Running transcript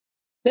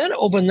Then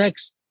over the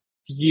next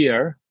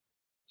year,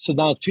 so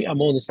now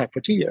I'm on the stock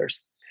for 2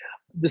 years,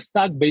 the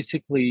stock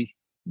basically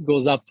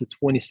goes up to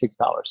 $26.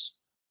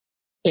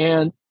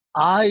 And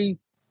I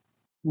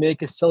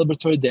make a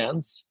celebratory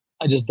dance.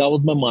 I just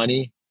doubled my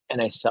money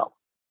and I sell.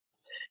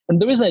 And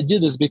the reason I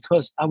did this is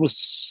because I was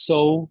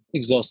so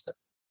exhausted.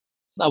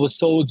 I was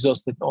so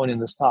exhausted owning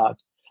the stock.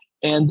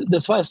 And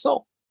that's why I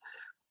sold.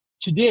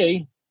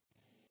 Today,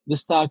 the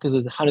stock is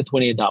at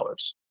 $128.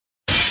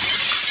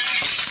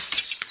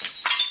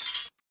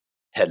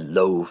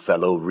 Hello,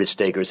 fellow risk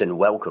takers, and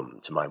welcome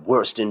to my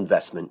worst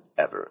investment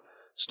ever.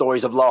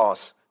 Stories of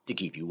loss to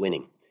keep you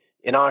winning.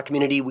 In our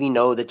community, we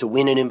know that to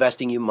win in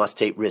investing, you must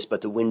take risk,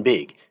 but to win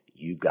big,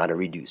 you've got to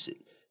reduce it.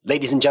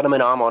 Ladies and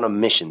gentlemen, I'm on a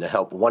mission to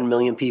help 1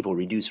 million people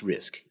reduce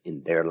risk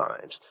in their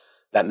lives.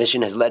 That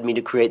mission has led me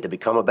to create the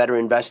Become a Better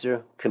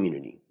Investor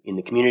community. In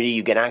the community,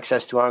 you get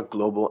access to our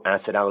global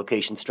asset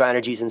allocation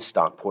strategies and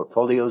stock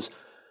portfolios,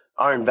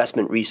 our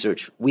investment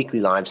research, weekly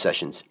live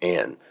sessions,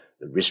 and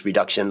the risk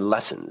reduction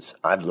lessons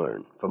I've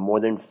learned from more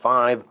than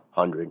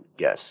 500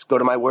 guests. Go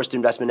to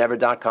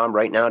myworstinvestmentever.com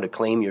right now to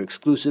claim your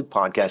exclusive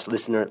podcast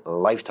listener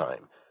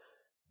lifetime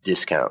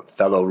discount.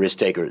 Fellow risk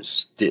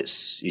takers,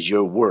 this is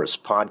your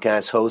worst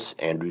podcast host,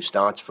 Andrew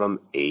Stotz from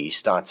A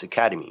Stotz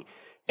Academy.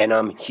 And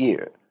I'm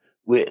here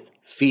with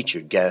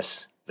featured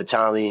guest,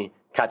 Vitaly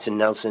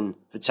Katsenelson.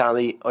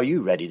 Vitaly, are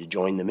you ready to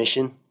join the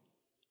mission?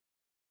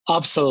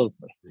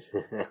 Absolutely.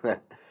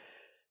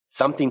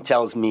 Something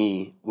tells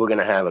me we're going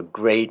to have a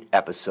great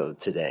episode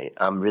today.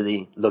 I'm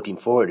really looking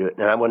forward to it,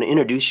 and I want to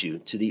introduce you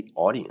to the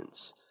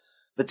audience.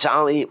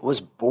 Vitaly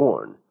was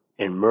born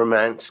in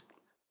Murmansk,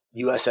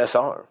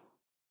 USSR,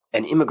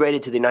 and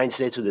immigrated to the United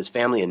States with his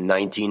family in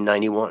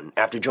 1991.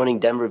 After joining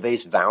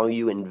Denver-based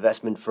value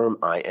investment firm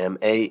IMA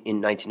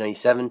in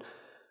 1997,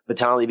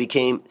 Vitaly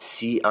became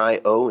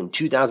CIO in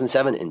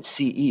 2007 and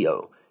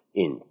CEO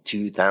in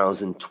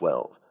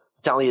 2012.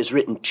 Vitaly has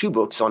written 2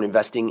 books on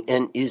investing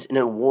and is an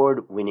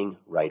award-winning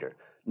writer.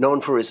 Known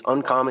for his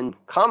uncommon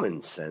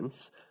common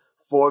sense,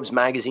 Forbes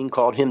magazine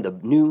called him the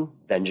new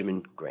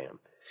Benjamin Graham.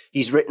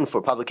 He's written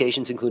for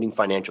publications including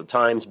Financial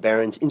Times,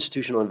 Barron's,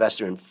 Institutional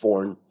Investor, and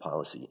Foreign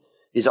Policy.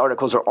 His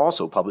articles are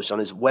also published on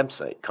his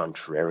website,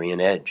 Contrarian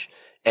Edge,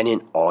 and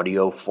in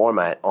audio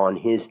format on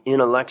his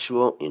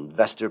Intellectual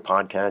Investor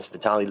podcast.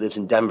 Vitaly lives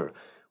in Denver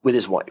with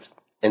his wife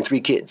and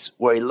 3 kids,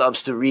 where he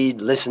loves to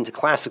read, listen to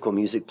classical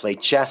music, play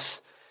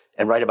chess,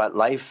 and write about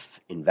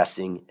life,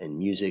 investing, and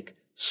music.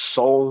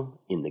 Soul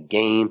in the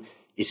Game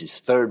is his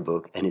 3rd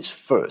book and his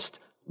first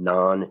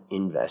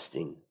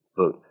non-investing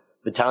book.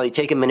 Vitaly,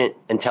 take a minute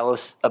and tell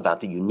us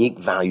about the unique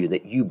value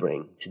that you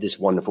bring to this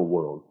wonderful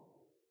world.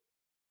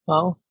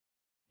 Well,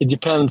 it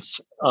depends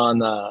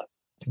on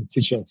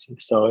constituency.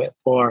 So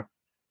for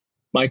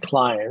my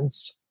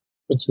clients,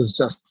 which is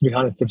just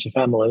 350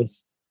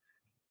 families,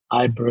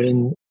 I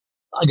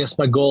guess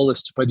my goal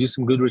is to produce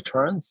some good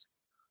returns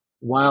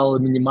while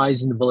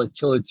minimizing the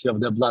volatility of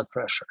their blood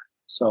pressure.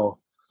 So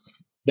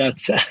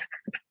that's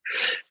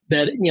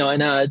my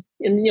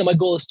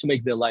goal is to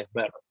make their life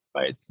better,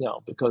 right?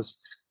 Because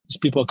these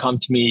people come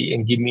to me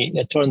and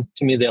turn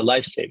to me their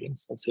life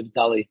savings and say,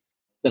 Vitaly,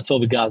 that's all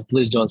we got.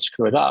 Please don't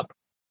screw it up.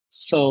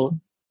 So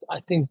I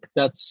think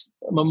that's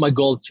my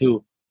goal,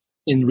 to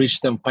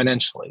enrich them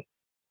financially.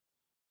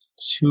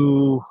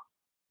 To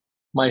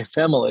my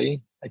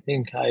family, I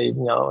think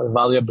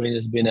value I bring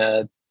has been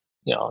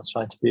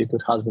trying to be a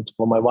good husband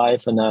for my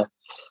wife and a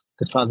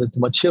good father to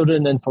my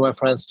children, and for my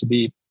friends to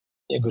be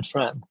a good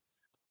friend.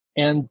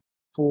 And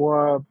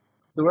for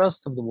the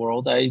rest of the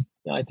world, I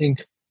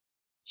think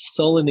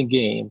Soul in the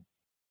Game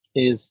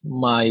is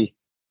my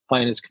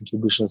finest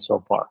contribution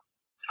so far,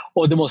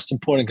 or the most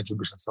important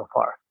contribution so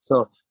far.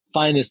 So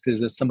finest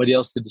is somebody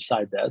else to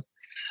decide that,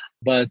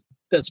 but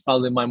that's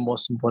probably my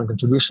most important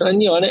contribution.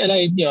 And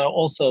I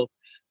also,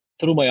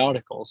 through my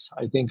articles,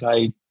 I think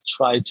I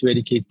try to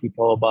educate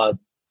people about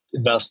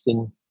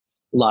investing,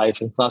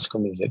 life, and classical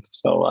music.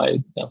 So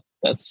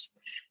that's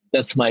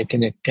my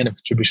kind of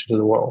contribution to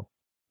the world.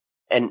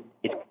 And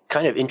it's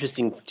kind of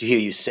interesting to hear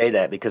you say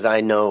that, because I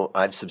know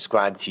I've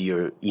subscribed to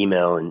your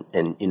email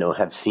and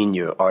have seen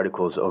your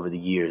articles over the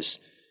years.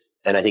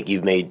 And I think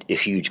you've made a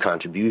huge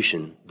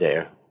contribution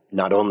there,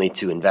 not only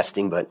to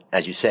investing, but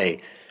as you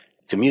say,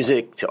 to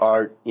music, to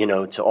art,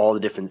 to all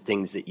the different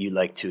things that you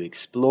like to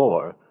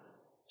explore.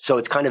 So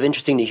it's kind of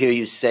interesting to hear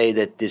you say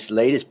that this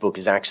latest book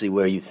is actually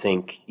where you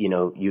think,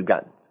 you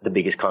got the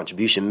biggest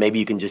contribution. Maybe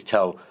you can just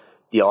tell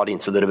the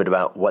audience a little bit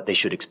about what they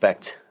should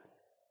expect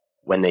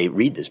when they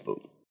read this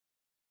book.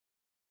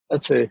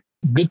 That's a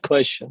good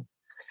question.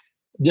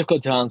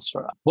 Difficult to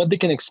answer. What they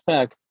can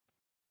expect,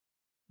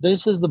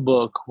 this is the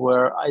book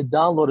where I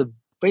downloaded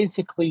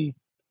basically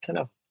kind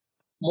of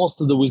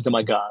most of the wisdom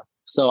I got.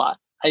 So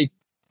I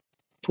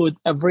put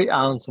every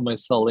ounce of my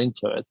soul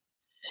into it.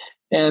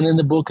 And in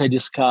the book, I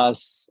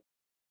discuss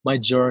my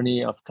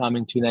journey of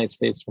coming to the United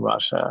States from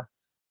Russia.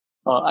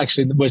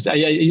 Actually, I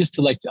used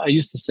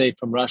to say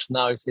from Russia.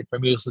 Now I say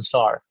from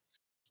USSR,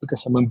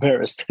 because I'm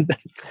embarrassed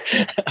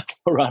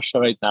for Russia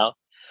right now.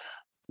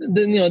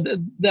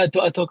 then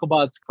I talk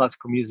about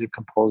classical music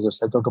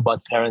composers. I talk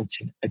about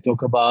parenting. I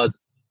talk about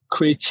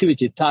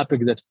creativity,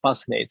 topic that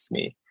fascinates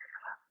me.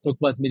 I talk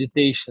about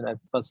meditation,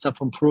 about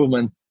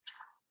self-improvement,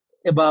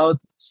 about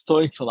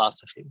Stoic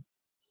philosophy,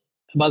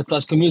 about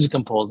classical music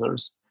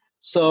composers.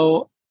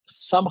 So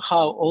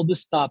somehow all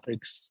these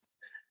topics,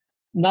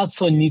 not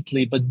so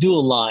neatly, but do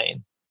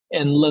align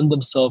and lend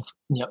themselves,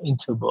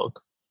 into a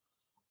book.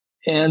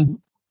 And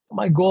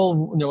my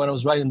goal, when I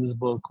was writing this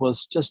book,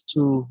 was just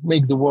to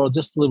make the world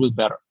just a little bit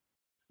better.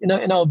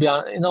 And I'll be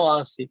honest, in all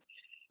honesty,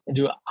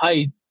 Andrew,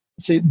 I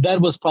say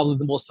that was probably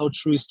the most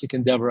altruistic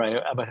endeavor I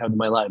ever had in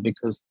my life,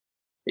 because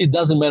it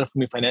doesn't matter for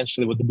me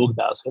financially what the book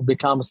does. If it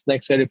becomes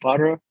next Harry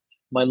Potter,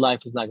 my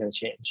life is not going to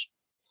change.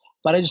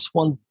 But I just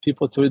want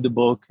people to read the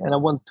book, and I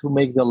want to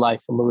make their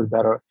life a little bit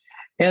better.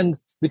 And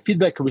the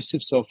feedback I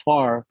received so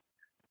far,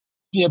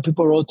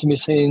 people wrote to me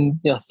saying,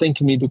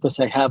 thanking me because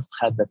I have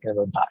had that kind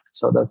of impact.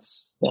 So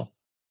that's,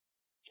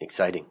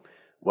 Exciting.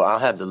 Well, I'll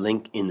have the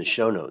link in the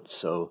show notes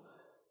so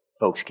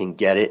folks can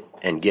get it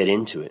and get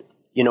into it.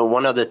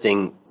 One other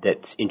thing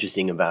that's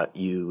interesting about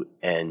you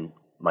and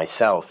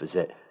myself is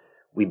that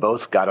we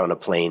both got on a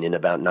plane in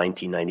about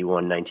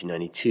 1991,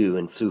 1992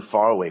 and flew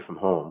far away from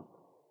home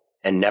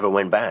and never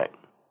went back.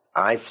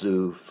 I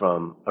flew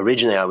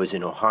originally I was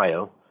in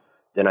Ohio.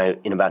 Then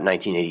in about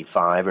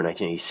 1985 or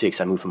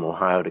 1986, I moved from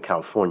Ohio to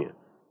California.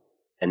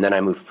 And then I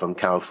moved from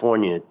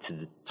California to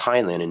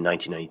Thailand in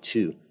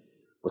 1992.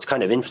 What's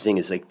kind of interesting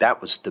is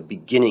that was the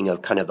beginning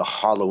of kind of the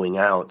hollowing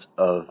out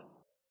of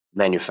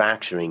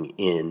manufacturing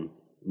in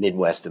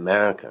Midwest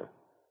America.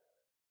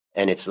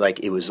 And it's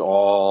like it was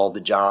all the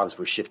jobs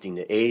were shifting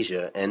to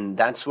Asia. And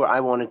that's where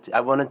I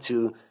wanted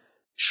to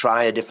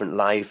try a different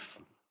life.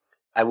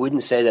 I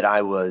wouldn't say that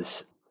I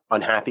was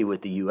unhappy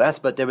with the U.S.,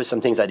 but there were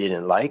some things I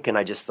didn't like. And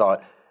I just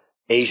thought,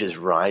 Asia's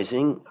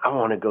rising. I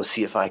want to go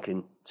see if I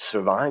can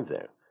survive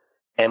there.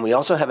 And we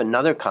also have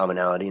another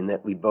commonality in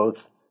that we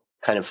both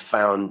kind of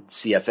found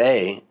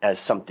CFA as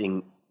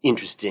something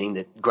interesting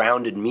that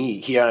grounded me.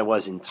 Here I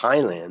was in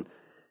Thailand,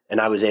 and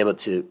I was able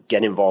to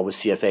get involved with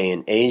CFA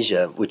in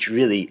Asia, which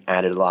really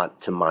added a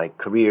lot to my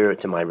career,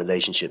 to my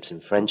relationships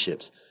and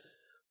friendships.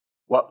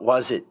 What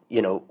was it,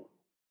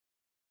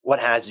 what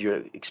has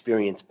your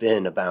experience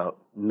been about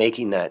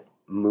making that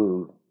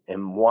move,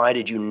 and why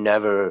did you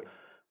never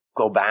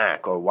go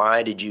back, or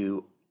why did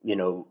you,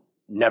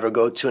 never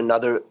go to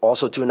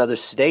another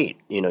state?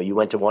 You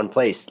went to one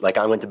place, like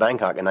I went to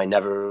Bangkok and I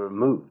never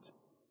moved.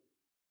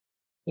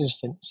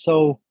 Interesting.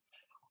 So,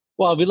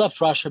 we left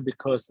Russia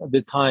because at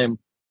the time,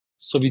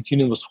 Soviet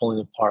Union was falling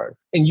apart,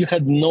 and you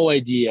had no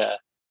idea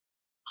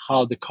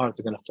how the cards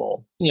are going to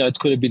fall. It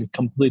could have been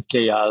complete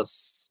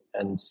chaos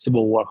and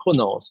civil war, who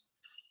knows?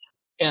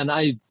 And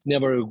I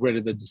never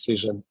regretted the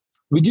decision.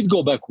 We did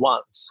go back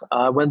once.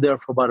 I went there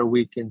for about a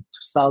week in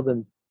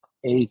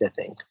 2008, I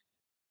think.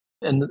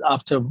 And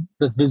after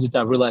that visit,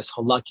 I realized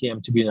how lucky I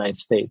am to be in the United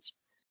States.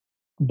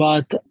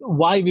 But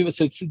why there's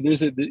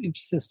an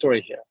interesting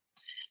story here.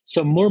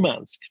 So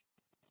Murmansk,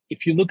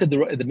 if you look at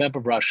the map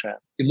of Russia,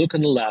 you look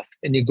on the left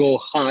and you go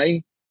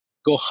higher,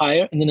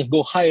 and then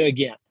go higher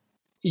again.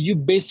 You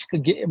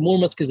basically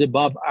Murmansk is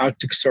above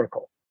Arctic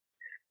Circle.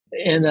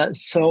 And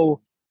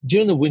so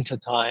during the winter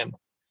time,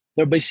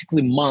 there are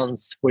basically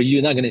months where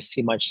you're not going to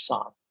see much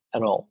sun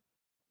at all.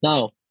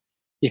 Now,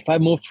 if I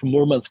moved from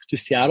Murmansk to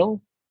Seattle,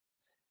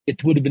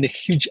 it would have been a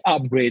huge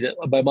upgrade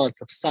by amount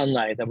of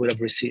sunlight I would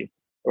have received,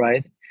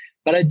 right?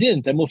 But I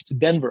didn't. I moved to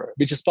Denver,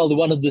 which is probably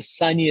one of the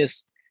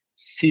sunniest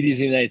cities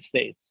in the United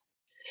States.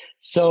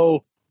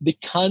 So the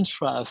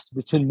contrast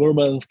between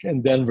Murmansk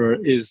and Denver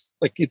is,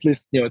 like, at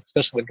least,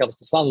 especially when it comes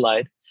to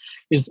sunlight,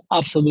 is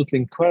absolutely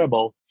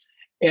incredible.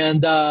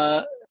 And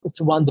it's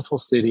a wonderful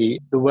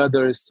city. The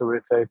weather is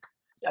terrific.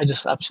 I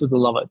just absolutely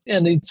love it.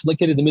 And it's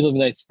located in the middle of the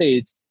United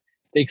States.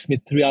 It takes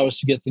me 3 hours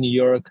to get to New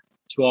York,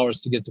 2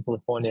 hours to get to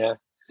California.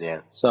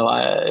 Yeah. So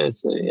I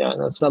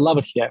love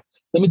it here.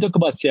 Let me talk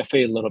about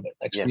CFA a little bit.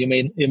 Actually,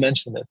 yeah. You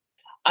mentioned it.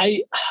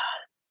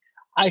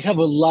 I have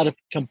a lot of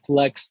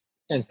complex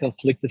and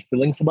conflicted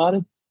feelings about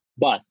it.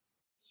 But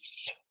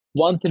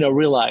one thing I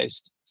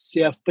realized,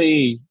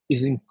 CFA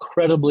is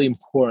incredibly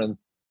important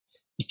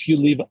if you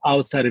live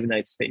outside of the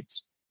United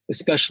States,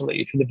 especially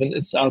if you live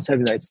outside of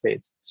the United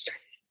States.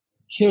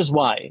 Here's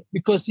why.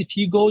 Because if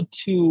you go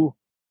to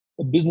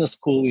a business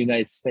school in the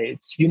United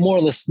States, you more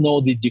or less know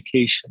the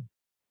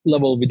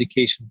level of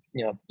education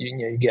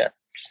you get.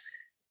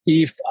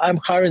 If I'm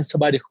hiring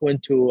somebody who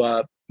went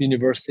to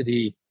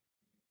university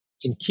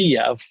in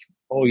Kiev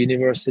or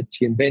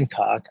university in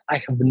Bangkok,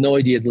 I have no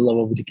idea the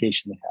level of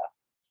education they have.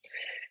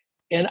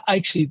 And I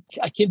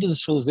came to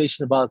this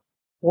realization about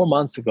 4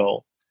 months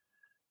ago.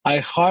 I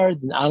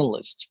hired an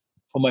analyst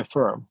for my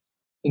firm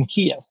in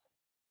Kiev,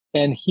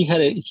 and he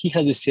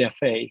has a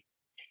CFA.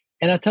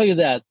 And I tell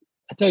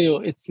you,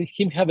 it's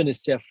him having a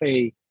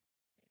CFA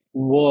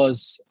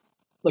was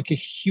like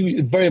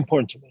very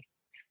important to me,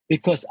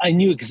 because I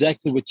knew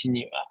exactly what he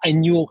knew. I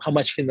knew how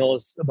much he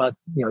knows about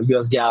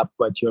US GAAP,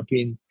 about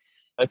European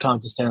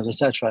accounting standards,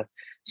 etc.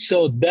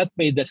 So that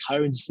made that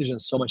hiring decision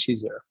so much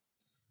easier.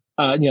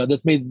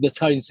 That made that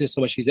hiring decision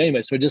so much easier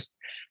anyway. So just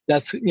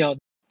that's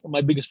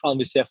my biggest problem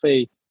with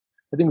CFA.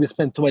 I think they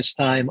spend too much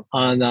time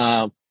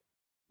on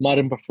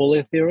modern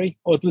portfolio theory,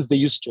 or at least they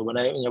used to when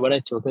I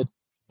took it.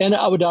 And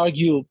I would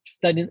argue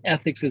studying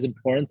ethics is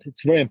important.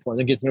 It's very important,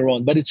 don't get me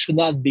wrong, but it should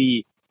not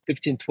be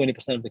 15,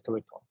 20% of the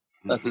curriculum.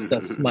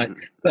 That's my,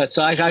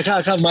 so I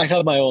have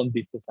my own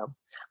beef with them.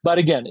 But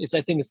again,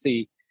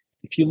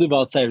 if you live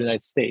outside of the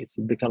United States,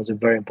 it becomes a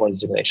very important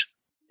designation.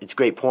 It's a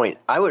great point.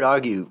 I would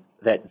argue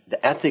that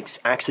the ethics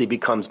actually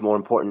becomes more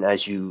important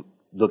as you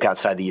look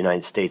outside the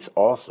United States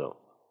also.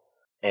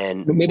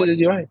 And maybe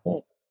you're right.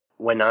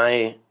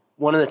 Yeah.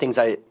 One of the things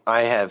I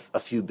have a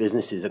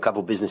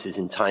couple businesses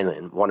in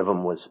Thailand. One of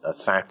them was a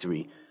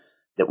factory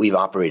that we've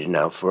operated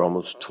now for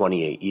almost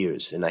 28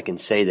 years. And I can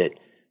say that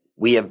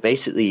we have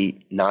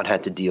basically not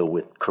had to deal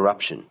with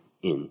corruption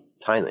in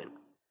Thailand.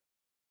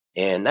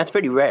 And that's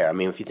pretty rare. I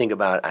mean, if you think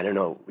about, I don't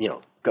know,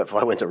 if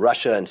I went to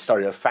Russia and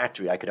started a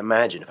factory, I could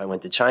imagine. If I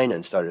went to China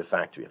and started a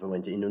factory, if I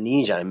went to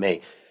Indonesia, I may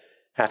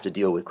have to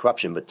deal with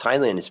corruption. But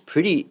Thailand is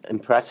pretty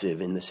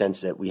impressive in the sense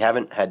that we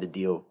haven't had to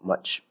deal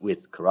much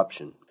with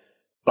corruption.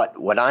 But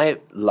what I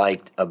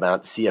liked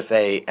about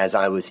CFA as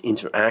I was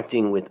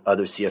interacting with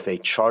other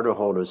CFA charter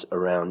holders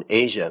around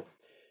Asia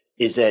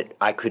is that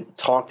I could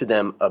talk to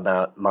them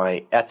about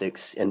my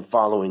ethics and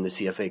following the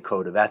CFA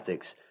code of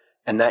ethics.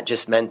 And that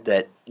just meant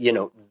that,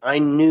 I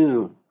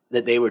knew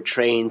that they were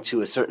trained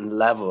to a certain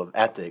level of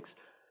ethics,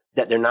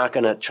 that they're not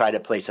going to try to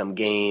play some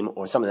game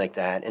or something like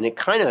that. And it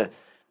kind of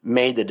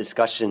made the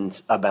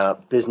discussions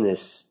about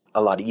business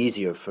a lot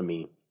easier for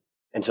me.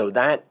 And so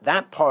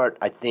that part,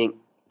 I think,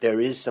 there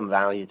is some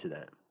value to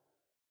that.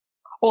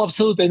 Oh,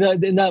 absolutely.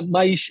 And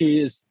my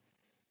issue is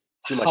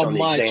too much how on the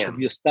much exam. of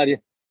your study.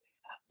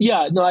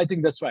 Yeah, no, I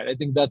think that's right. I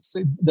think that's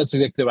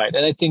exactly right.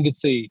 And I think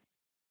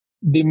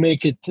they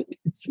make it,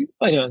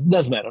 it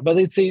doesn't matter. But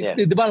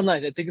the bottom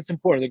line, I think it's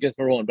important to get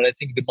me wrong, but I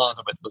think the amount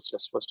of it was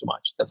too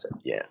much. That's it.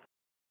 Yeah.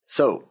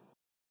 So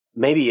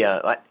maybe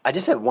I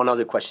just have one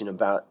other question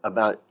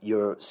about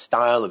your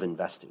style of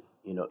investing.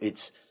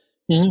 It's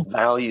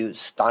value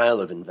style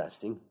of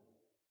investing.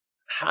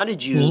 How do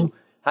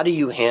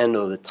you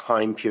handle the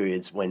time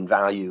periods when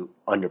value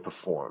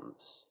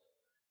underperforms?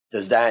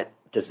 Does that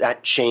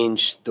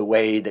change the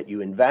way that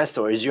you invest,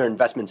 or is your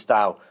investment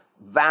style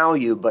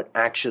value but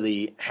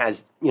actually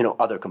has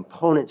other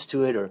components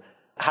to it? Or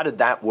how did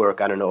that work?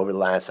 I don't know, over the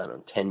last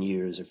 10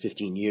 years or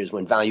 15 years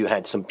when value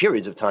had some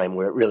periods of time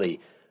where it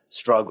really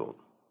struggled.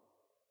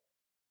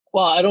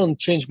 Well, I don't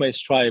change my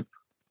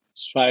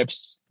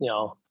stripes,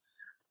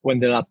 when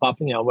they're not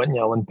popular,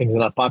 when things are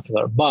not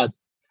popular. But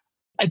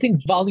I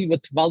think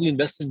what value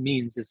investing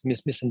means is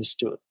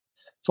misunderstood.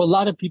 For a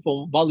lot of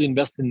people, value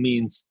investing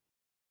means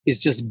is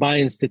just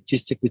buying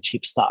statistically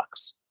cheap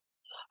stocks.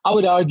 I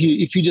would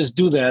argue if you just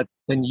do that,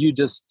 then you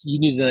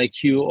need an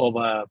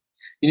IQ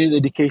you need an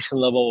education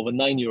level of a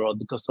 9-year-old,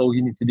 because all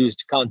you need to do is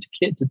to count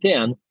to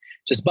 10.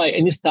 Just buy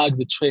any stock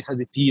that has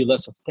a PE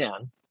less of 10,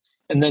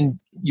 and then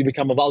you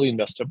become a value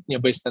investor,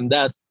 based on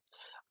that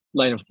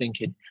line of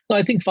thinking. No,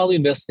 I think value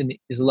investing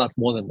is a lot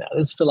more than that.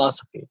 It's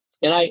philosophy,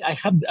 and I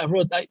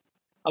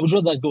would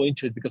rather not go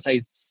into it because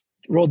I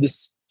wrote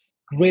this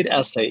great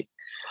essay,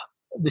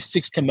 The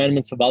 6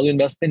 Commandments of Value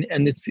Investing,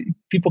 and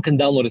people can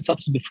download it. It's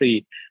absolutely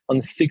free on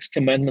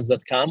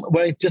 6commandments.com,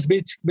 where I just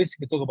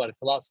basically talk about a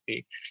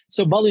philosophy.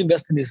 So value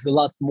investing is a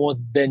lot more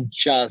than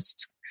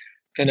just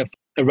kind of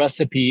a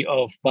recipe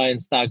of buying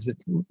stocks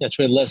that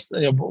trade less,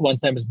 1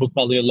 times book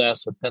value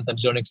less or 10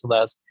 times earnings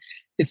less.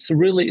 It's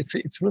really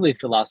a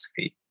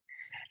philosophy,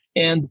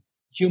 and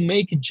you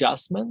make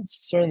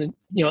adjustments. Certainly,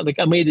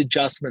 I made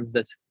adjustments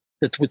that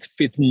would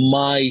fit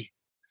my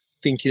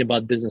thinking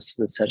about businesses,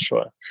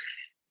 etc.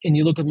 And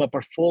you look at my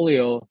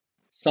portfolio,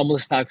 some of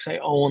the stocks I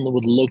own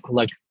would look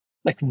like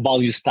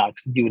value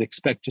stocks that you would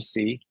expect to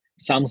see.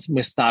 Some of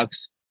my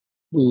stocks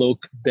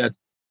look that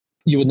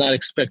you would not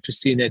expect to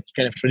see in a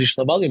kind of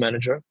traditional value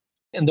manager.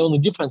 And the only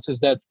difference is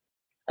that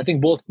I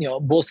think both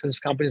kinds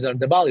of companies are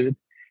undervalued.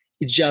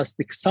 It's just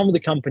some of the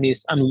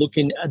companies I'm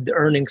looking at the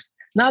earnings,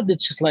 not that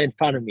just lie in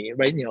front of me,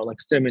 right?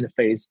 Staring me in the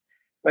face,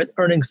 right?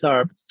 Earnings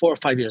are 4 or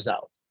 5 years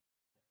out.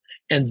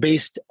 And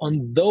based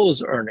on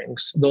those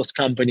earnings, those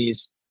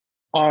companies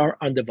are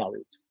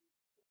undervalued.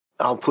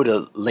 I'll put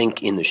a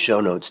link in the show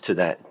notes to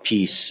that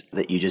piece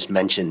that you just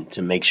mentioned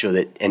to make sure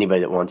that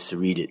anybody that wants to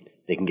read it,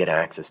 they can get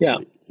access to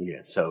it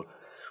here. So,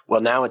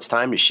 well, now it's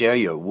time to share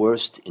your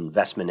worst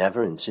investment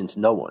ever. And since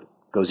no one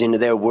goes into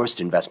their worst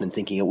investment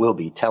thinking it will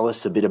be, tell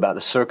us a bit about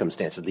the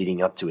circumstances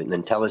leading up to it, and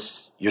then tell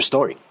us your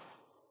story.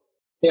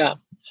 Yeah.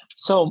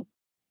 So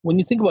when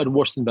you think about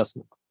worst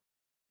investment,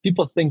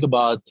 people think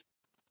about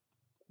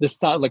the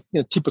stock,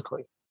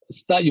 typically,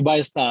 you buy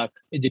a stock,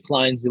 it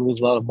declines, you lose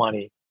a lot of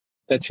money.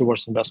 That's your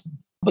worst investment.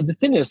 But the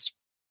thing is,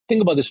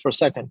 think about this for a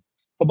second.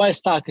 If I buy a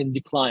stock and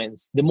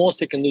declines, the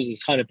most I can lose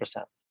is 100%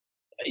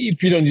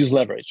 if you don't use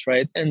leverage,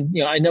 right? And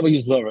I never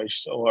use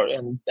leverage,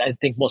 and I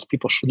think most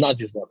people should not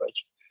use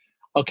leverage.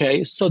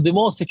 Okay, so the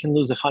most I can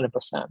lose is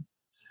 100%.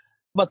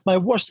 But my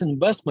worst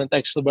investment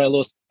actually where I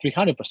lost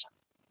 300%.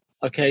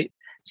 Okay.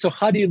 So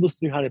how do you lose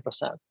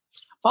 300%?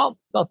 Well,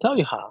 I'll tell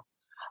you how.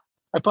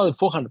 I probably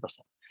 400%.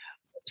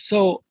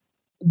 So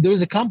there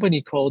was a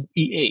company called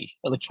EA,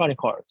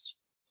 Electronic Arts,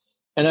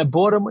 and I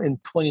bought them in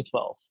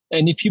 2012.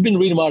 And if you've been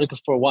reading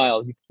articles for a while,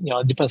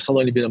 it depends how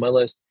long you've been on my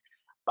list.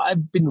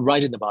 I've been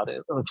writing about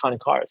it,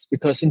 Electronic Arts,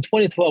 because in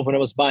 2012, when I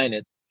was buying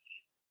it,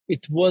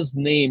 it was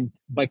named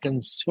by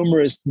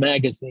Consumerist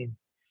Magazine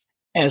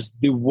as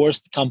the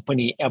worst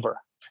company ever.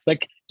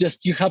 Like,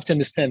 just you have to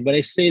understand when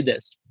I say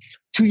this,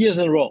 2 years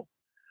in a row,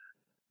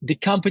 the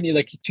company,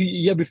 like 2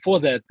 years before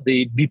that,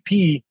 the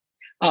BP,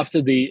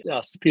 after the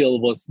spill,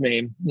 was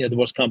named the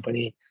worst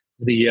company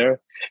of the year.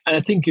 And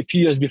I think a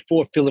few years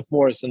before, Philip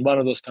Morris and one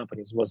of those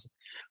companies was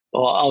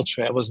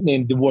Altria was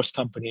named the worst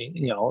company.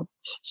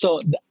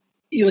 So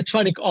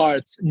Electronic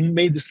Arts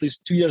made this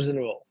list 2 years in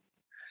a row,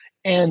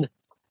 and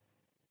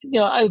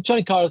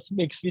Electronic Arts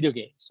makes video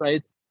games,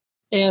 right?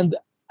 And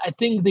I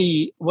think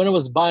when I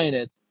was buying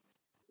it,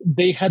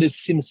 they had a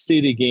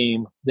SimCity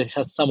game that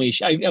has some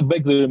issues. I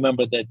vaguely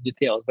remember the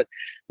details, but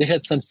they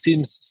had some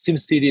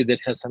SimCity that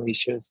has some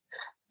issues.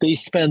 They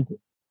spent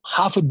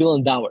 $500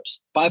 million,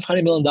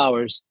 $500 million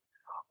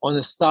on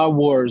a Star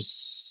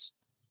Wars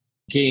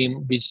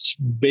game, which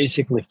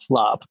basically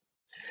flopped.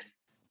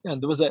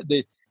 And there was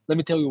let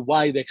me tell you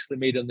why they actually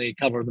made it on the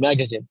cover of the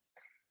magazine.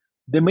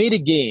 They made a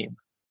game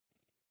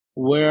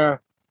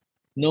where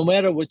no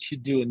matter what you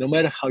do, no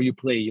matter how you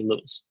play, you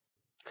lose.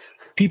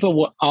 People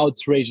were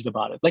outraged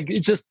about it. Like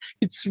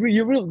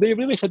they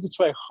really had to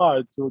try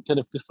hard to kind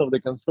of piss off the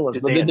consumers.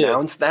 Did they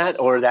announce that,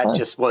 or that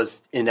just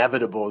was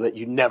inevitable that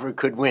you never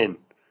could win?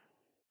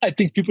 I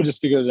think people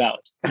just figured it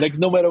out. Like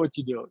no matter what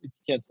you do, you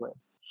can't win.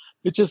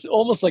 Which is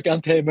almost like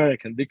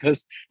anti-American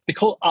because the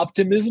whole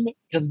optimism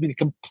has been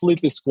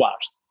completely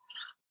squashed.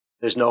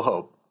 There's no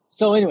hope.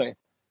 So anyway,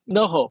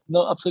 no hope,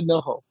 absolutely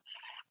no hope.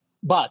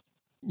 But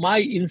my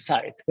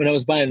insight when I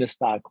was buying the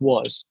stock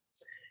was,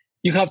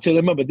 you have to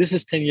remember, this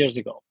is 10 years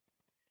ago.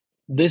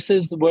 This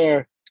is where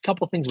a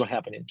couple of things were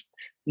happening.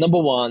 Number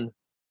one,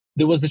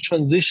 there was a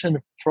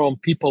transition from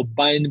people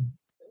buying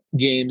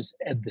games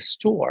at the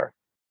store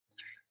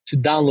to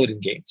downloading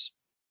games.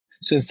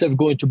 So instead of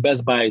going to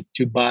Best Buy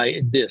to buy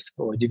a disc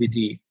or a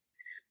DVD,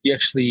 you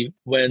actually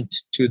went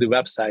to the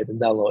website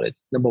and downloaded,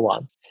 number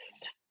one.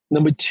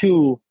 Number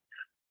two,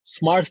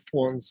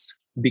 smartphones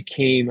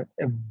became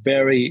a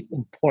very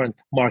important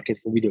market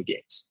for video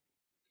games.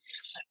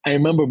 I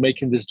remember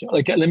making this,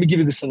 like, let me give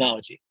you this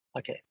analogy.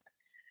 Okay.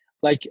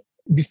 Like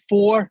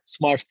before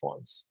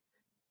smartphones,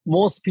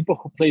 most people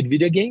who played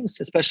video games,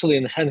 especially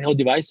in handheld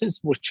devices,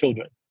 were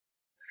children.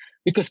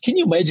 Because can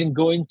you imagine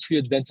going to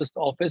your dentist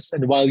office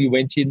and while you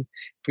went in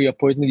for your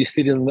appointment, you're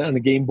sitting on the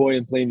Game Boy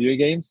and playing video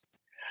games?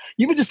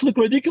 You would just look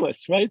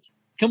ridiculous, right?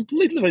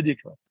 Completely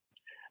ridiculous.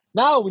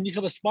 Now, when you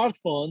have a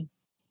smartphone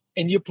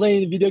and you're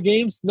playing video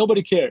games,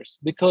 nobody cares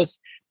because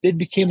they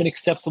became an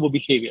acceptable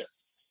behavior.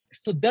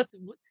 So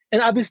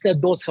and obviously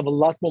adults have a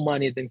lot more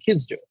money than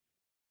kids do,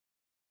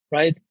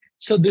 right?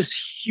 So there's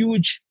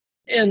huge,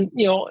 and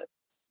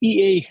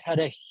EA had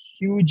a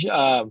huge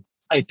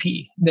IP,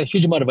 a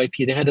huge amount of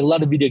IP. They had a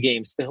lot of video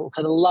games. They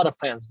had a lot of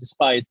fans,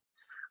 despite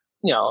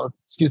a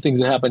few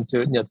things that happened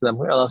to them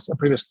in the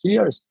previous few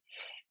years.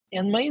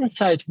 And my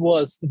insight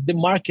was that the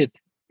market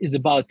is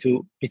about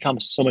to become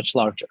so much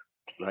larger,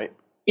 right?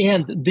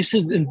 And this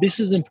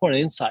is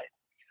important insight.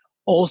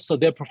 Also,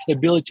 their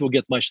profitability will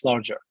get much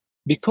larger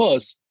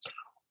because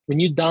when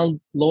you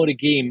download a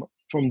game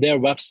from their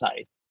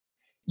website,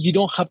 you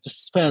don't have to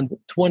send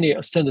 20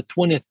 or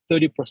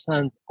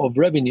 30% of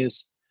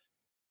revenues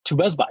to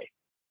Best Buy.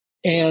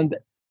 And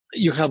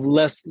you have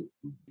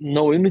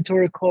no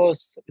inventory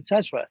costs,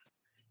 etc.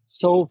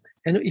 So,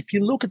 and if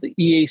you look at the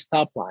EA's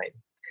top line,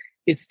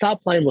 its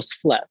top line was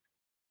flat.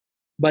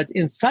 But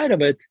inside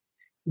of it,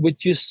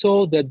 what you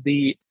saw that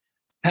the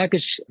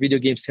packaged video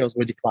game sales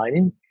were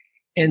declining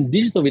and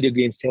digital video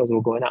game sales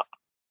were going up.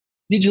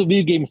 Digital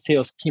video game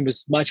sales came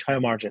with much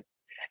higher margin.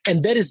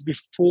 And that is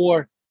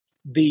before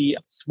the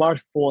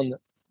smartphone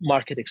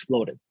market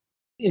exploded.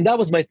 And that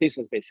was my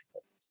thesis,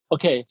 basically.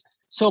 Okay,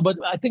 so, but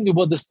I think we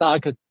bought the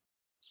stock at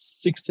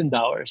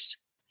 $16.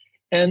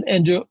 And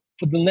Andrew,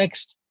 for the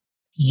next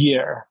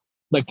year,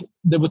 like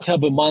they would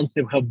have a month,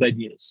 they would have bad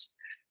news.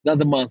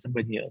 Another month of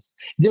bad news.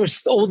 There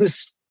was all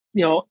this,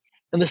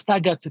 and the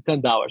stock got to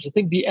 $10. I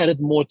think they added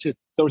more to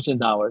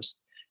 $13.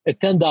 At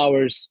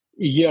 $10,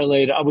 a year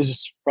later, I was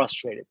just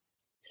frustrated.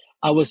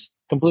 I was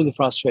completely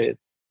frustrated.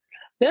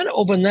 Then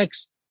over the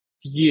next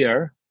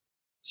year,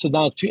 so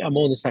now I'm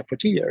on the stock for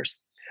 2 years,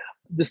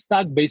 the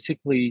stock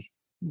basically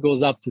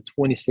goes up to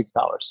 $26.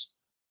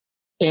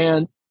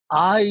 And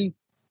I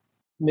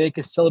make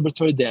a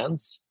celebratory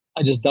dance.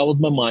 I just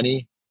doubled my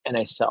money and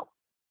I sell.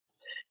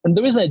 And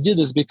the reason I did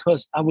this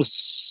because I was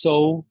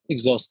so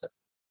exhausted.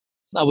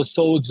 I was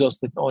so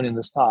exhausted owning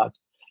the stock.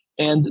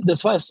 And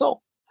that's why I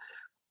sold.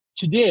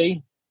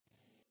 Today,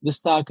 the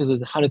stock is at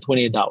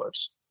 $128.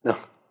 No.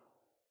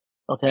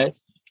 Okay?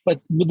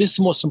 But this is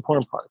the most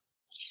important part.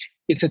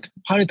 It's at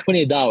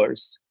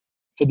 $128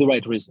 for the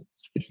right reasons.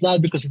 It's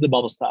not because it's a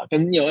bubble stock.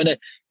 And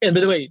and by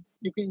the way,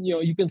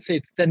 you can say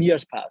it's 10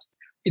 years past.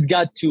 It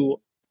got to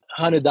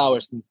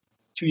 $100 in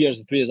 2 years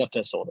and 3 years after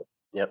I sold it.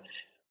 Yep.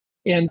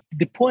 And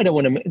the point I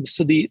want to make,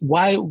 so the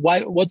why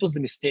what was the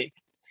mistake?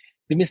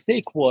 The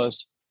mistake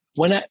was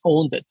when I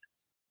owned it,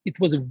 it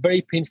was a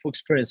very painful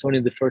experience only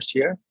the first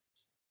year.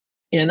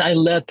 And I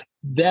let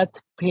that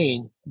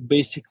pain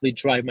basically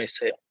drive my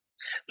sale.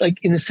 Like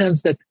in the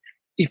sense that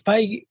if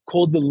I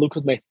coldly look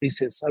at my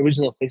thesis,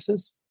 original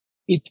thesis,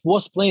 it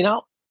was playing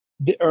out.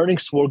 The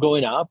earnings were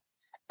going up.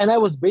 And I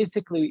was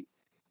basically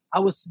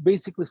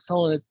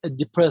selling it a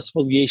depressed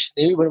valuation,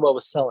 even when I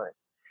was selling it.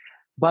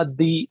 But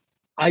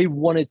I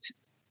wanted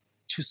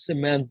to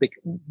cement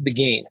the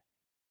gain.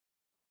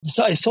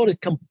 So I sold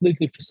it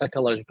completely for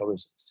psychological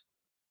reasons,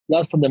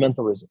 not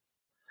fundamental reasons.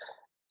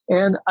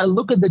 And I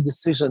look at the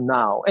decision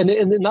now. And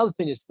another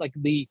thing is like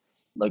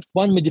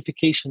one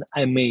modification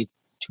I made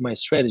to my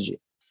strategy.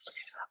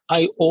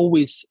 We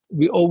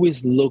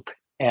always look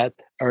at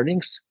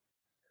earnings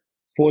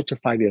 4 to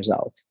 5 years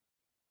out.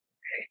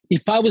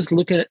 If I was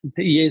looking at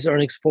the EA's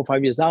earnings 4 or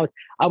 5 years out,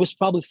 I was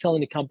probably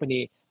selling the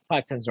company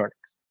 5 times earnings,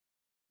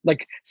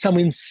 like some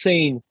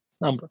insane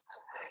number.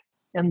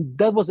 And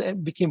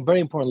that became a very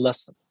important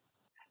lesson.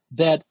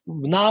 That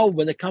now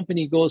when the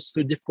company goes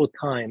through a difficult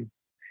time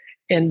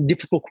and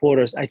difficult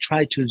quarters, I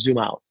try to zoom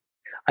out.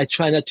 I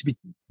try not to be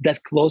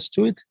that close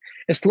to it,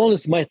 as long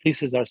as my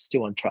theses are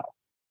still on track.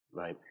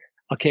 Right.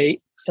 Okay.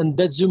 And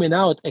that zooming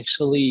out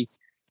actually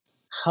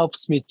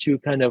helps me to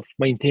kind of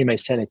maintain my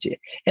sanity.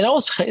 And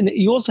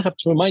you also have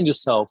to remind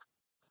yourself,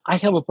 I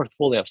have a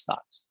portfolio of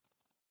stocks.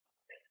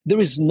 There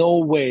is no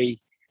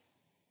way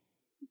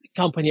the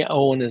company I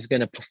own is going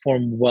to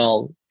perform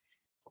well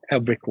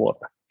every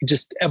quarter.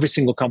 Just every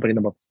single company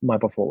in my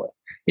portfolio.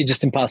 It's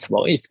just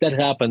impossible. If that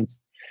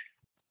happens,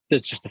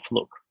 that's just a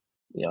fluke.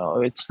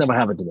 It's never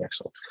happened to me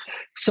actually.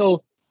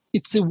 So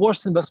it's the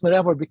worst investment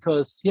ever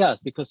because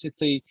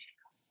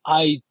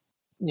I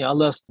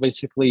lost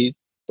basically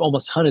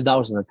almost $100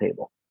 on the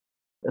table.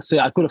 So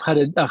I could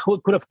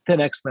have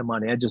 10x my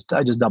money. I just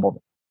doubled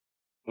it.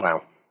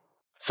 Wow.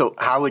 So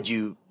how would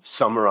you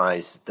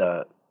summarize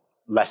the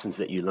lessons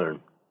that you learned?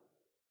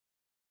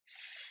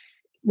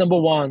 Number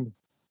one,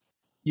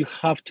 you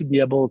have to be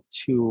able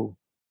to,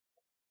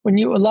 a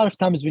lot of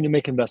times when you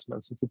make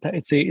investments,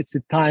 it's a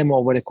time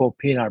of what I call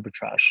pain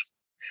arbitrage.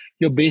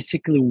 You're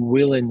basically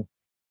willing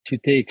to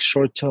take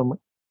short-term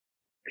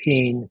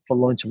pain for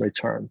long-term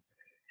return.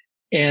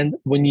 And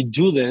when you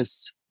do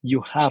this,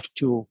 you have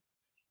to,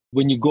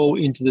 when you go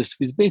into this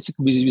with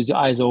your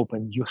eyes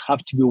open, you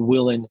have to be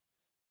willing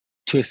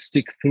to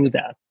stick through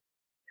that.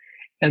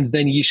 And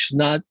then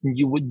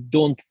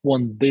don't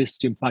want this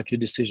to impact your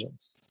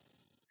decisions.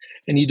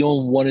 And you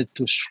don't want it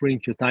to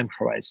shrink your time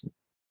horizon.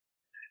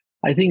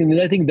 I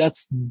think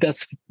that's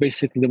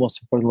basically the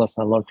most important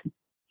lesson I learned.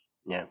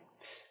 Yeah.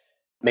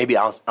 Maybe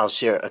I'll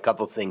share a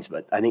couple of things,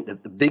 but I think the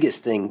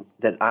biggest thing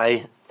that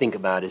I think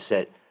about is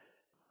that,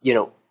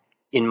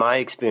 in my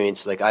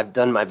experience, like I've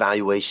done my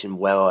valuation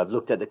well. I've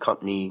looked at the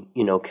company,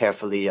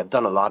 carefully. I've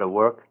done a lot of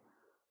work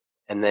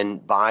and then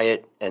buy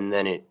it and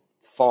then it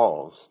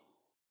falls.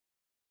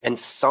 And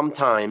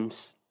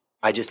sometimes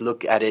I just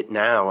look at it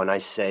now and I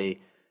say,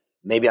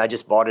 maybe I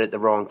just bought it at the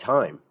wrong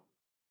time.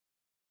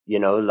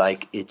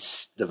 Like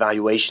it's the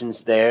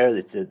valuation's there,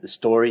 the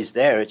story's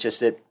there. It's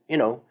just that,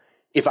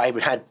 if I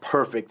had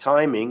perfect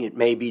timing, it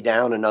may be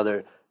down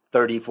another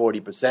 30,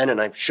 40%,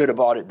 and I should have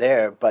bought it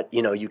there. But,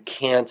 you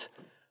can't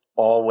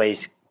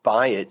always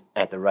buy it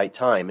at the right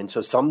time. And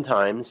so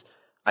sometimes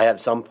I have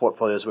some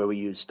portfolios where we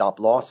use stop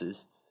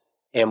losses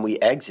and we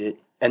exit,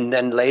 and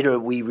then later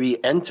we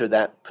re-enter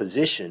that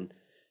position.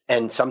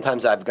 And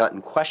sometimes I've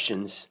gotten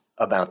questions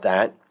about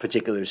that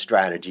particular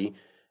strategy,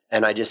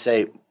 and I just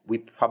say, we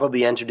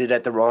probably entered it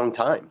at the wrong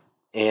time.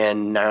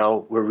 And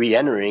now we're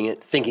re-entering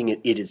it, thinking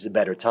it is a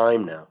better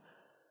time now.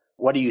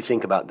 What do you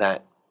think about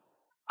that?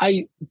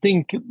 I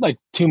think,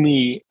 to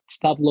me,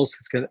 stop loss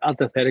is kind of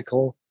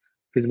antithetical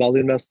with value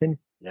investing.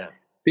 Yeah.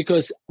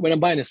 Because when I'm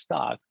buying a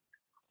stock,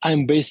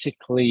 there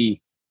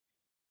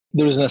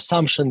is an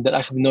assumption that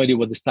I have no idea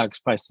what the stock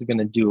price is going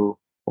to do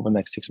over the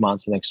next 6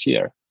 months or next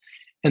year.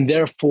 And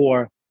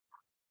therefore,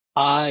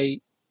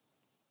 I'm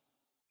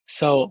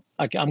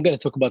going to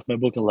talk about my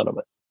book a little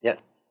bit. Yeah.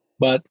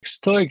 But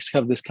Stoics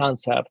have this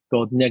concept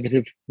called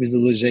negative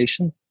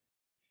visualization.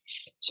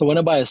 So when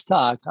I buy a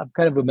stock, I'm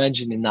kind of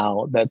imagining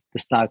now that the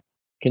stock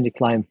can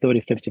decline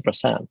 30,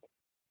 50%.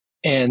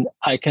 And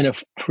I kind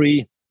of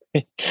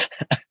I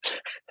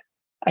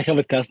have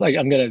a Tesla.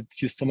 I'm going to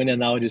use so many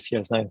analogies here.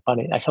 It's not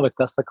funny. I have a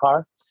Tesla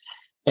car.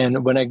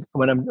 And when I'm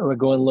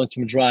going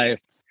long-term drive,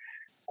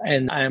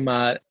 and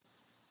I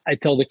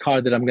tell the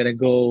car that I'm going to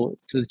go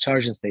to the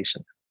charging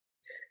station.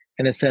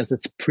 And it says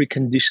it's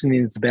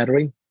preconditioning its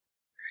battery.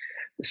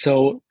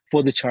 So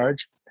for the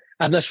charge,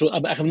 I'm not sure.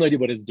 I have no idea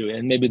what it's doing.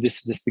 And maybe this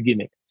is just a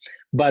gimmick,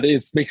 but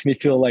it makes me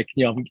feel like,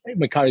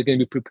 my car is going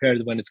to be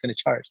prepared when it's going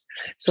to charge.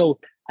 So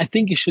I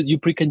think you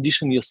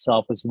precondition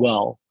yourself as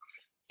well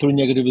through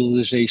negative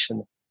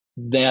visualization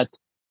that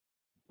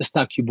the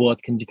stock you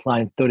bought can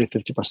decline 30,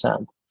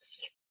 50%.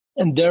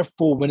 And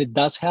therefore, when it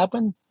does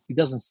happen, it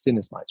doesn't sting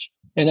as much.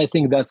 And I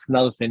think that's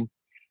another thing,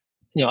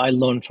 I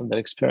learned from that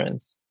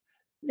experience.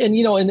 And,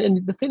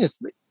 and the thing is,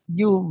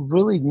 you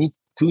really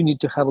need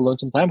to have a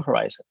long-term time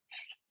horizon.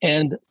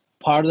 And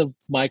part of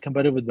my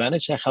competitive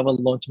advantage, I have a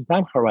long-term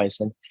time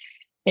horizon.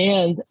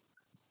 And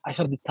I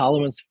have the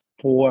tolerance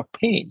for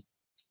pain.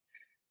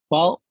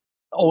 Well,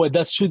 or at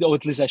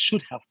least I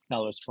should have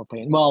tolerance for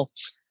pain. Well,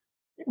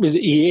 with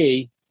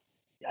EA,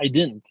 I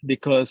didn't,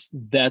 because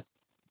the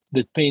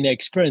pain I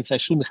experienced, I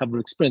shouldn't have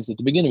experienced it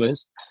to begin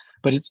with,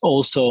 but it's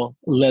also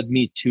led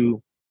me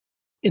to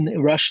an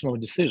irrational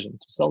decision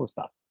to sell the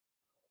stock.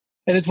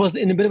 And it was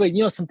in a bit of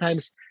a,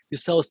 sometimes you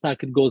sell a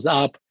stock, it goes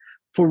up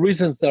for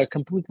reasons that are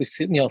completely,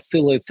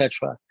 silly,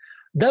 etc.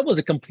 That was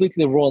a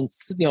completely wrong,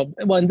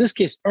 well, in this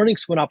case,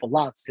 earnings went up a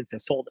lot since I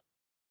sold it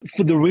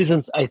for the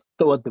reasons I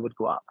thought they would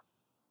go up.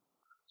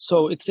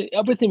 So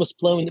everything was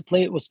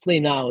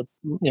playing out,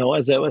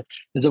 as I was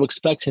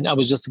expecting. I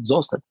was just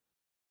exhausted.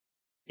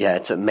 Yeah,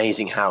 it's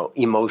amazing how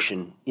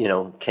emotion,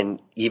 can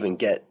even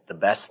get the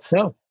best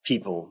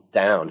people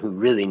down who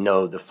really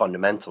know the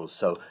fundamentals.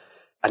 So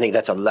I think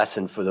that's a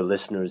lesson for the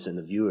listeners and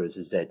the viewers,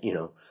 is that,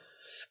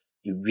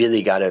 you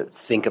really got to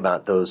think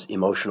about those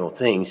emotional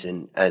things.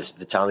 And as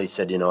Vitaly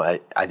said,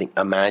 I think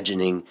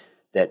imagining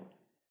that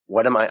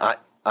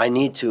I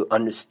need to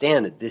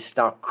understand that this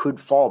stock could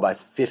fall by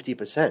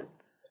 50%.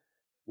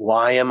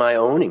 Why am I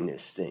owning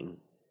this thing?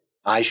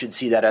 I should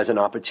see that as an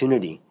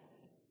opportunity,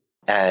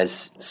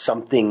 as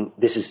something,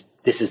 this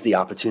is the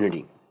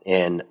opportunity.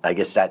 And I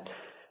guess that.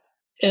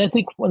 And I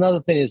think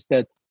another thing is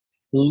that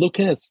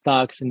looking at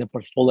stocks in the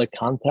portfolio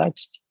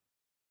context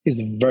is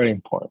very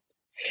important.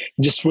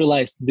 Just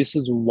realize this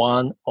is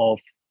one of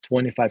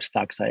 25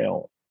 stocks I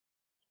own.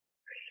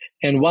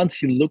 And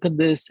once you look at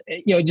this,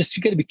 you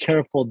got to be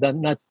careful that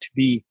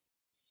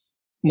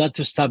not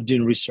to stop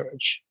doing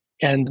research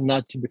and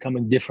not to become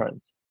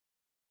indifferent.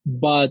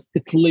 But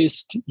at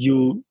least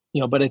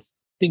but I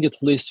think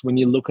at least when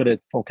you look at it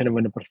from kind of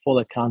in a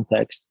portfolio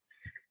context,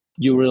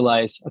 you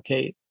realize,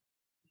 okay,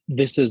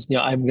 this is,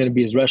 I'm going to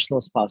be as rational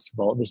as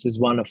possible. This is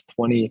one of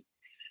 20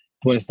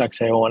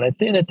 stocks I own. I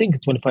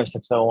think 25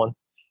 stocks I own.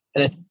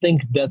 And I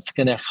think that's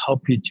going to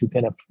help you to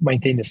kind of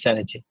maintain your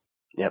sanity.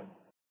 Yep.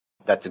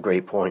 That's a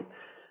great point.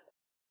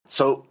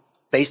 So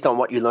based on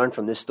what you learned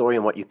from this story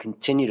and what you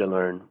continue to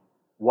learn,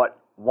 what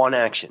one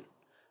action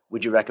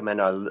would you recommend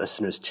our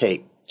listeners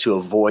take to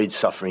avoid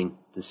suffering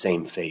the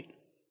same fate?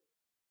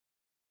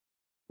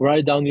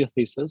 Write down your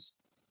thesis.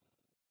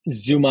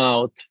 Zoom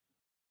out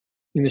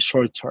in the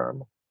short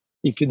term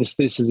if this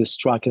thesis is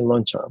struck in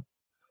long term.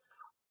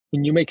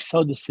 When you make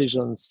sell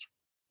decisions,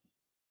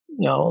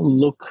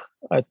 look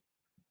at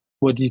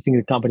what do you think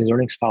the company's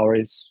earnings power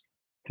is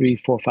 3,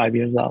 4, 5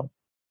 years out.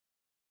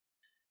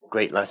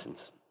 Great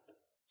lessons.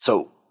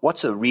 So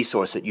what's a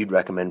resource that you'd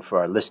recommend for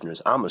our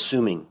listeners? I'm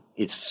assuming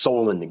it's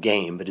Soul in the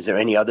Game, but is there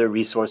any other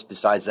resource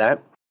besides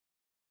that?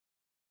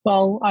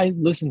 Well, I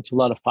listen to a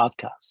lot of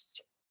podcasts.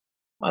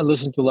 And I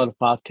listen to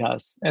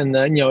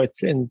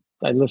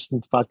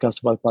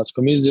podcasts about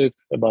classical music,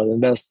 about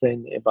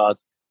investing, about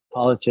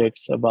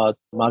politics, about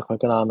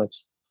macroeconomics.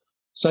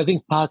 So I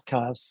think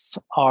podcasts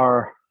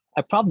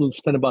I probably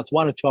spend about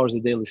 1 or 2 hours a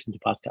day listening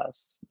to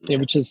podcasts,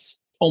 which is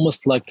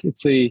almost like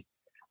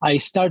I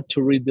start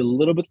to read a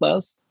little bit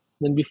less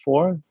than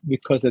before,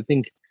 because I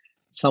think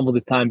some of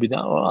the time we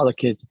now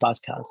allocate to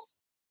podcasts.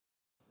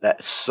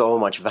 That's so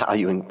much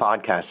value in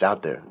podcasts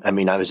out there. I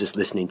mean, I was just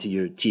listening to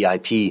your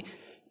TIP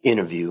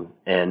interview,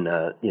 and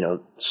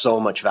so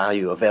much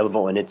value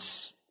available, and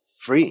it's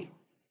free.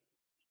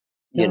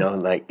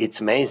 It's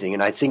amazing.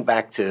 And I think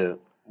back to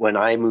when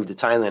I moved to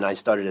Thailand. I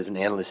started as an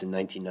analyst in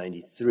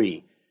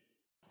 1993.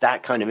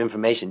 That kind of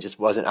information just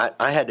wasn't.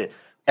 I had to,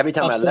 every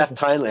time Absolutely. I left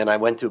Thailand, I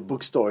went to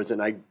bookstores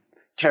and I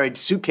carried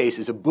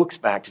suitcases of books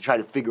back to try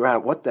to figure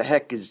out what the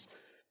heck is,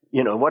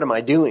 what am I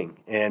doing?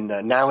 And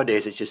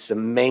nowadays, it's just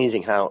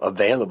amazing how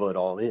available it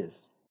all is.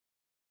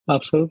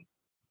 Absolutely.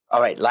 All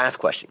right, last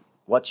question.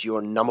 What's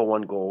your number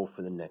one goal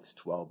for the next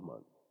 12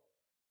 months?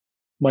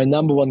 My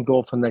number one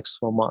goal for the next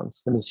 12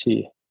 months, let me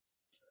see.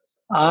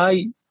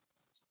 I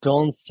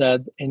don't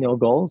set annual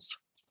goals.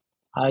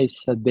 I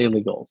set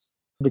daily goals.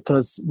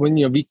 Because when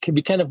we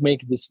kind of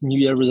make this New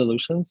Year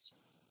resolutions,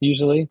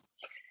 usually,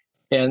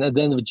 and at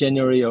the end of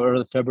January or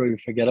early February, we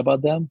forget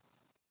about them.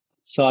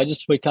 So I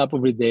just wake up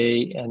every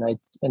day and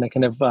I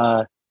kind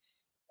of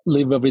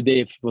live every day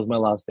if it was my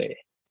last day.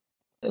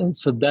 And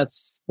so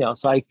that's,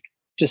 so I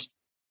just,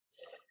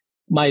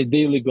 my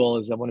daily goal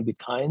is I want to be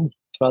kind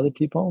to other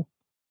people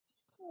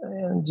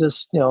and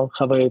just,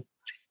 have a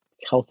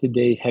healthy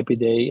day, happy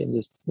day, and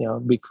just,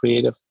 be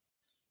creative.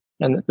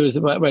 And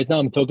right now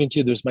I'm talking to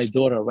you, there's my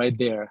daughter right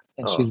there,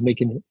 and she's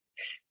making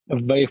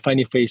very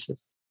funny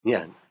faces.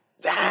 Yeah.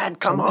 Dad,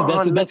 come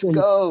on, let's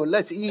go.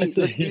 Let's eat.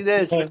 Let's do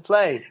this. Let's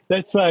play.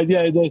 That's right.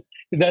 Yeah,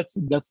 that's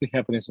the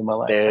happiness of my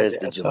life. There's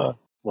the joy. So,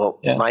 well,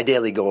 my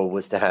daily goal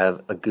was to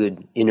have a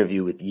good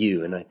interview with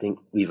you, and I think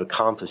we've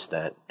accomplished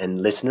that.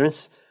 And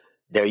listeners,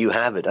 There you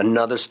have it,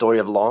 another story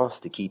of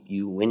loss to keep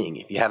you winning.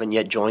 If you haven't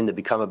yet joined the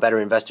Become a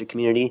Better Investor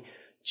community,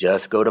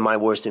 just go to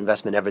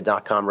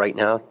myworstinvestmentever.com right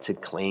now to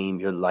claim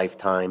your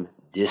lifetime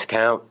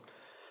discount.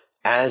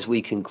 As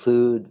we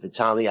conclude,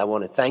 Vitaly, I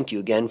want to thank you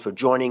again for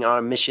joining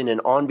our mission, and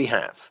on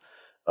behalf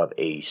of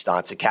A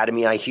Stotz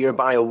Academy, I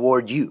hereby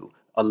award you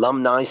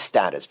alumni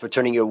status for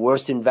turning your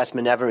worst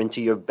investment ever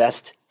into your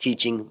best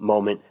teaching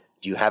moment.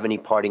 Do you have any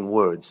parting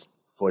words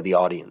for the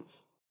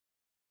audience?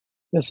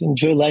 Just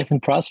enjoy life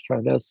and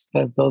prosper. Those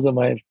are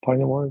my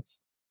parting words.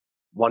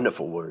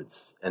 Wonderful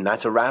words. And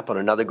that's a wrap on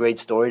another great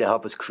story to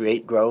help us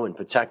create, grow, and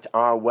protect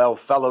our wealth.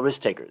 Fellow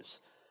risk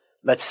takers,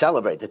 let's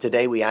celebrate that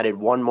today we added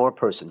one more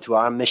person to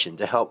our mission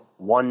to help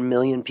 1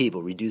 million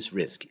people reduce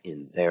risk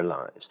in their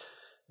lives.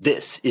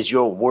 This is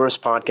your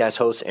worst podcast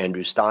host,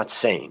 Andrew Stotz,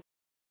 saying,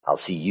 I'll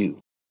see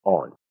you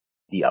on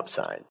the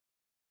upside.